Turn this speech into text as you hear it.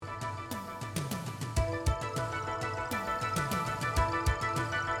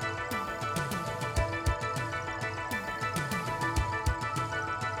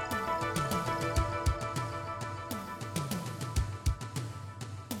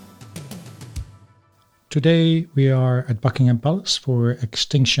Today we are at Buckingham Palace for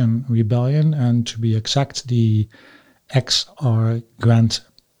Extinction Rebellion, and to be exact, the XR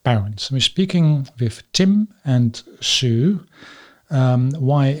grandparents. We're speaking with Tim and Sue.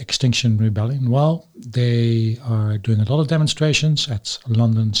 Why Extinction Rebellion? Well, they are doing a lot of demonstrations at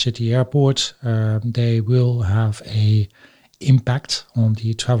London City Airport. They will have an impact on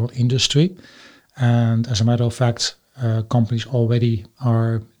the travel industry. And as a matter of fact, companies already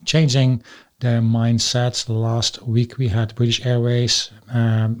are changing their mindsets. Last week we had British Airways.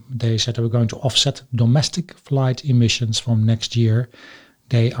 They said they were going to offset domestic flight emissions from next year.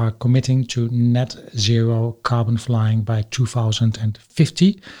 They are committing to net zero carbon flying by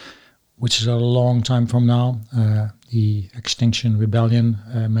 2050, which is a long time from now. The Extinction Rebellion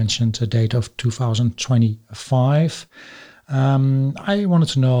mentioned a date of 2025. I wanted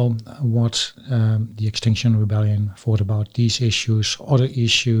to know what the Extinction Rebellion thought about these issues, other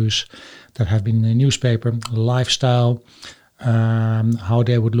issues that have been in the newspaper, lifestyle, how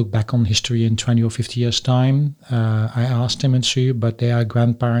they would look back on history in 20 or 50 years' time. I asked Tim and Sue, but they are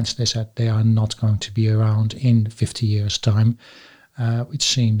grandparents. They said they are not going to be around in 50 years' time, which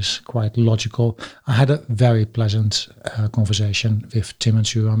seems quite logical. I had a very pleasant conversation with Tim and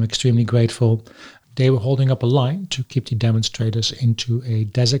Sue. I'm extremely grateful. They were holding up a line to keep the demonstrators into a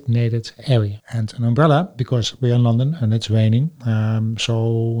designated area and an umbrella because we're in London and it's raining.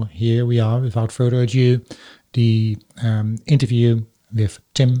 So here we are, without further ado, the interview with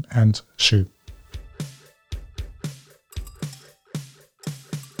Tim and Sue.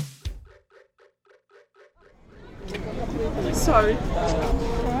 So,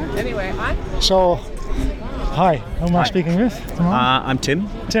 anyway, hi, who am I speaking with? I'm Tim.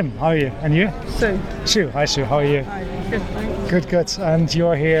 Tim, how are you? And you? Sue. Sue, hi Sue, how are you? Hi. Good, thanks. Good. And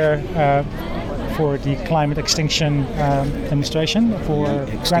you're here for the climate extinction demonstration for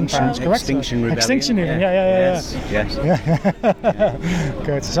grandparents, correct? Extinction Rebellion. Extinction, yeah. Yes.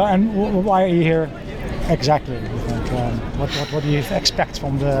 Good. So, and why are you here exactly? What do you expect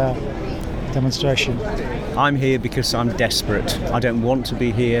from the demonstration? I'm here because I'm desperate. I don't want to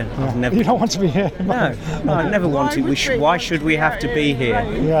be here. Yeah. You don't want to be here? No, I never want to. Why should we have to be here?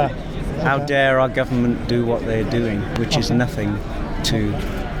 Yeah. How dare our government do what they're doing, which is nothing to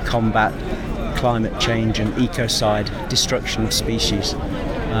combat climate change and ecocide, destruction of species.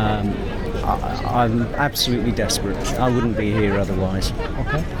 I'm absolutely desperate. I wouldn't be here otherwise.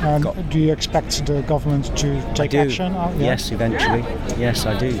 Okay. And do you expect the government to take action? Yes, eventually. Yes,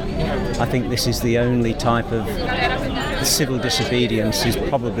 I do. I think this is the only type of civil disobedience is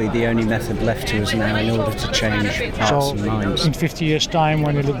probably the only method left to us now in order to change hearts and minds. In 50 years' time,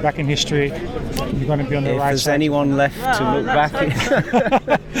 when you look back in history, you're going to be on the right side. If there's anyone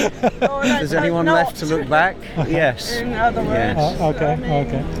left to look back, yes. In other words. Yes. Okay.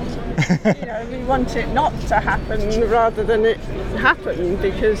 We want it not to happen rather than it happen,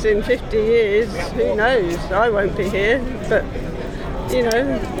 because in 50 years, who knows? I won't be here, but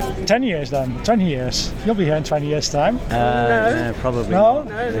 10 years then, 20 years. You'll be here in 20 years' time. No, probably not.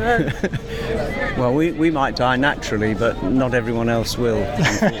 No. Well, we might die naturally, but not everyone else will,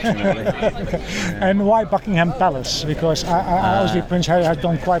 unfortunately. And why Buckingham Palace? Because obviously Prince Harry has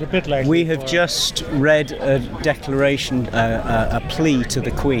done quite a bit lately. We have just read a declaration, a plea to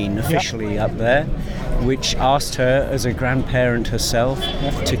the Queen officially up there, which asked her as a grandparent herself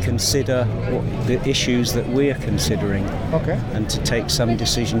to consider the issues that we're considering, and to take some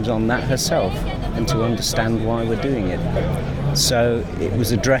decisions on that herself and to understand why we're doing it. So it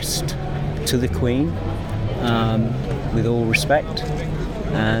was addressed to the Queen with all respect,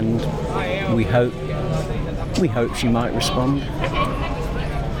 and we hope she might respond.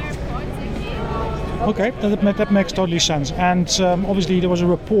 Okay, that makes totally sense. And obviously there was a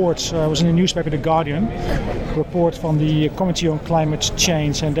report, it was in the newspaper The Guardian, report from the Committee on Climate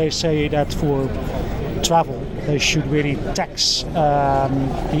Change, and they say that for travel they should really tax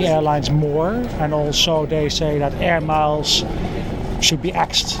the airlines more, and also they say that air miles should be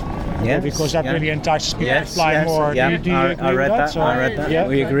axed. Yes, because that really entices people to fly more. Yeah. Do you agree with that? I read that. Yeah.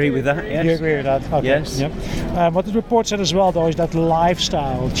 We agree with that. Yes. You agree with that? Okay. Yes. Yep. What the report said as well, though, is that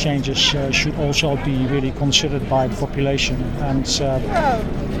lifestyle changes should also be really considered by the population. And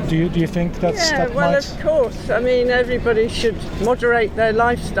do you think that might? Of course. I mean, everybody should moderate their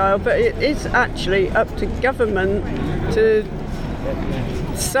lifestyle, but it is actually up to government to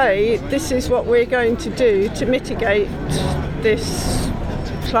say this is what we're going to do to mitigate this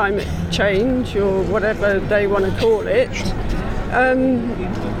climate change, or whatever they want to call it,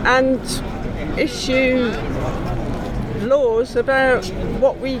 and issue laws about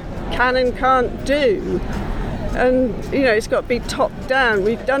what we can and can't do. And, it's got to be top down.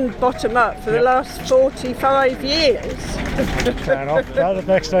 We've done bottom up for the last 45 years. Fair enough. That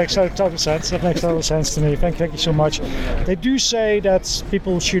makes total sense. That makes total sense to me. Thank you so much. They do say that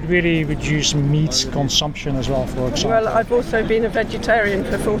people should really reduce meat consumption as well, for example. Well, I've also been a vegetarian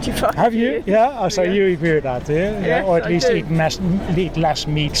for 45 Have you? years. Yeah? So you agree with that, yeah? Yes, or at least I do. eat less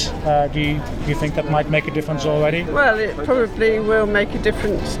meat. Do you think that might make a difference already? Well, it probably will make a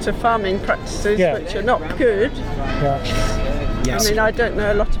difference to farming practices, which are not good. Yeah. Yes. I mean, I don't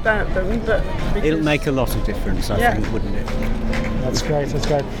know a lot about them, but It'll make a lot of difference, I think, wouldn't it? That's great.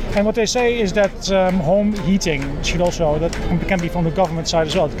 And what they say is that home heating should also, that can be from the government side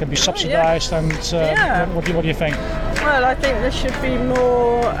as well. It can be subsidized. And what do you think? Well, I think there should be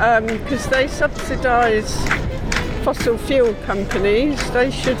more, because they subsidise fossil fuel companies. They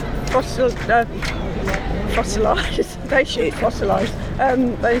should fossilise. They should fossilise.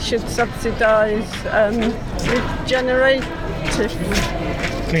 They should subsidise regenerative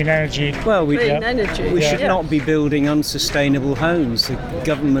clean energy. Well, we energy. should not be building unsustainable homes. The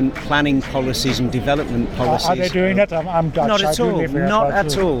government planning policies and development policies. Are they doing that? I'm Dutch. Not at all. Not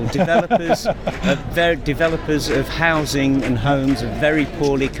at all. Developers of housing and homes are very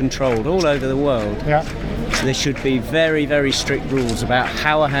poorly controlled all over the world. Yeah. There should be very, very strict rules about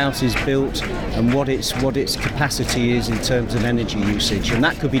how a house is built and what its capacity is in terms of energy usage, and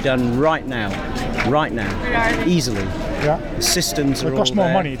that could be done right now, easily. Yeah. The systems are all It costs more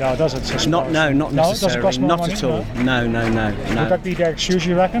there. money, though, does it? Not necessarily. Does it cost more not money? at all. No. Would that be their excuse,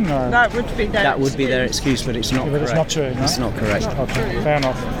 you reckon? Or? That would be their excuse, but it's not But correct. it's not true, no? It's not correct. Okay, fair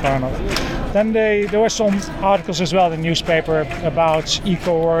enough. Then there were some articles as well in the newspaper about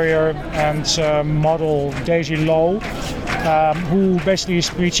eco-warrior and model Daisy Lowe, who basically is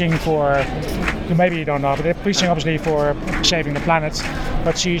preaching for, maybe you don't know, but they're preaching obviously for saving the planet,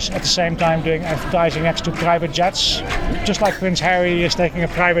 but she's at the same time doing advertising next to private jets, just like Prince Harry is taking a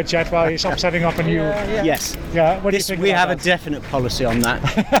private jet while he's setting up a new... Yes. Yeah, what do you think We about have that? a definite policy on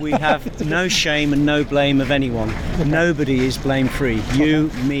that. We have no shame and no blame of anyone. Okay. Nobody is blame-free.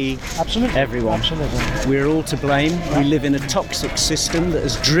 You, me, Absolutely. everyone. Absolutely. We're all to blame. Yeah. We live in a toxic system that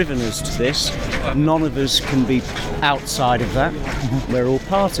has driven us to this. None of us can be outside of that. Mm-hmm. We're all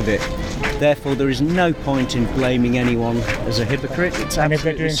part of it. Therefore, there is no point in blaming anyone as a hypocrite. It's and if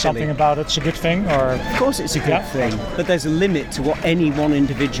they're doing something about it, it's a good thing? Or of course it's a good thing, but there's a limit to what any one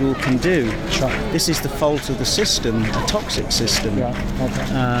individual can do. Sure. This is the fault of the system, a toxic system. Yeah.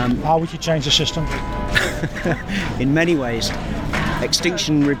 Okay. How would you change the system? In many ways.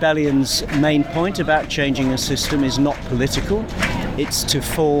 Extinction Rebellion's main point about changing a system is not political. It's to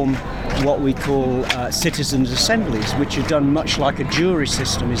form what we call citizens' assemblies, which are done much like a jury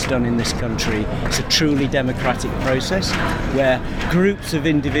system is done in this country. It's a truly democratic process where groups of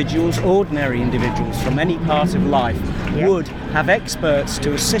individuals, ordinary individuals from any part of life, would have experts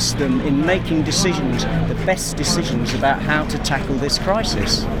to assist them in making decisions, the best decisions about how to tackle this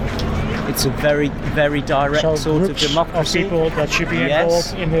crisis. It's a very, very direct sort of democracy. Of people that should be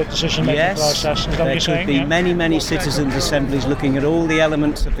involved in the decision-making process. Is that there could be many citizens' assemblies looking at all the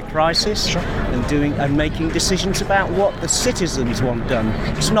elements of the crisis and making decisions about what the citizens want done.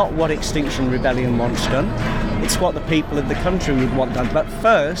 It's not what Extinction Rebellion wants done. It's what the people of the country would want done. But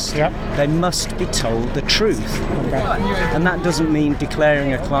first, they must be told the truth. Okay. And that doesn't mean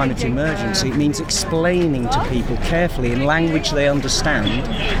declaring a climate emergency. It means explaining to people carefully in language they understand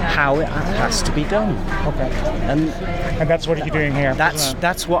how it has to be done. Okay. And that's what you're doing here.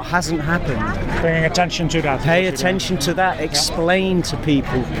 That's what hasn't happened. Bringing attention to that. Pay attention to that. Explain to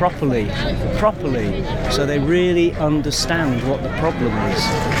people properly, so they really understand what the problem is.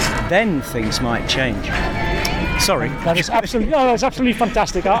 Then things might change. Sorry. That's absolutely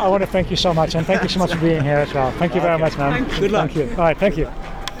fantastic. I want to thank you so much, and thank you so much for being here as well. Thank you very much, man. Good luck. Thank you. All right, thank you.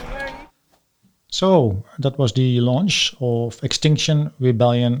 So that was the launch of Extinction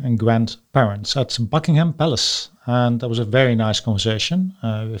Rebellion and Grandparents at Buckingham Palace, and that was a very nice conversation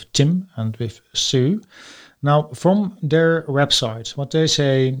with Tim and with Sue. Now, from their website, what they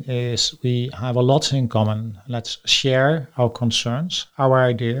say is we have a lot in common. Let's share our concerns, our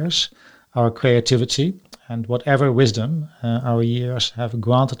ideas, our creativity, and whatever wisdom our years have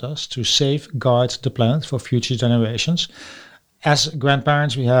granted us to safeguard the planet for future generations. As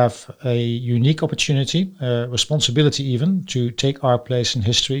grandparents, we have a unique opportunity, responsibility even, to take our place in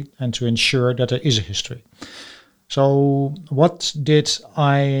history and to ensure that there is a history. So what did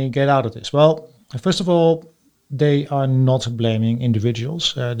I get out of this? Well, first of all, they are not blaming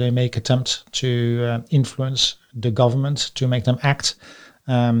individuals. They make attempt to influence the government to make them act.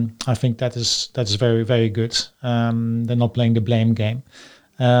 I think that is very, very good. They're not playing the blame game.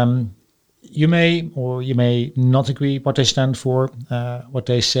 you may or you may not agree what they stand for, what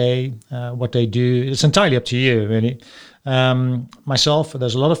they say, what they do. It's entirely up to you, really. Myself,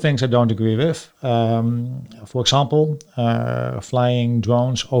 there's a lot of things I don't agree with. For example, flying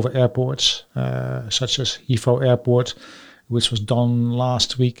drones over airports, such as Heathrow Airport, which was done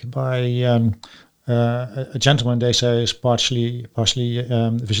last week by a gentleman they say is partially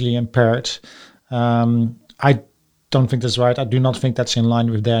visually impaired. I don't think that's right. I do not think that's in line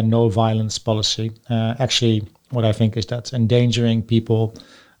with their no violence policy. Actually, what I think is that endangering people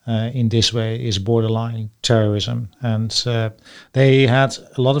in this way is borderline terrorism. And they had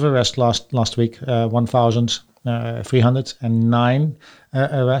a lot of arrests last week, 1,309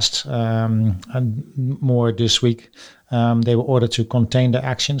 arrests, and more this week. They were ordered to contain their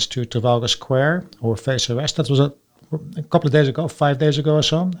actions to Trafalgar Square or face arrest. That was a couple of days ago, 5 days ago or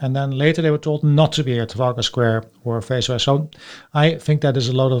so. And then later they were told not to be at Trafalgar Square or face arrest. So I think that is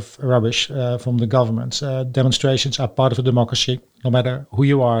a lot of rubbish from the government. Demonstrations are part of a democracy, no matter who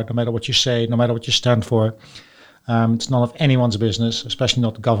you are, no matter what you say, no matter what you stand for. It's none of anyone's business, especially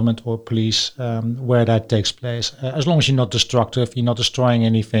not government or police, where that takes place. As long as you're not destructive, you're not destroying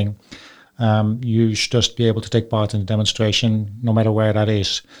anything, you should just be able to take part in the demonstration, no matter where that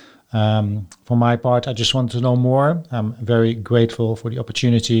is. For my part, I just want to know more. I'm very grateful for the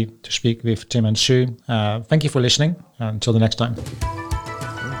opportunity to speak with Tim and Sue. Thank you for listening. Until the next time.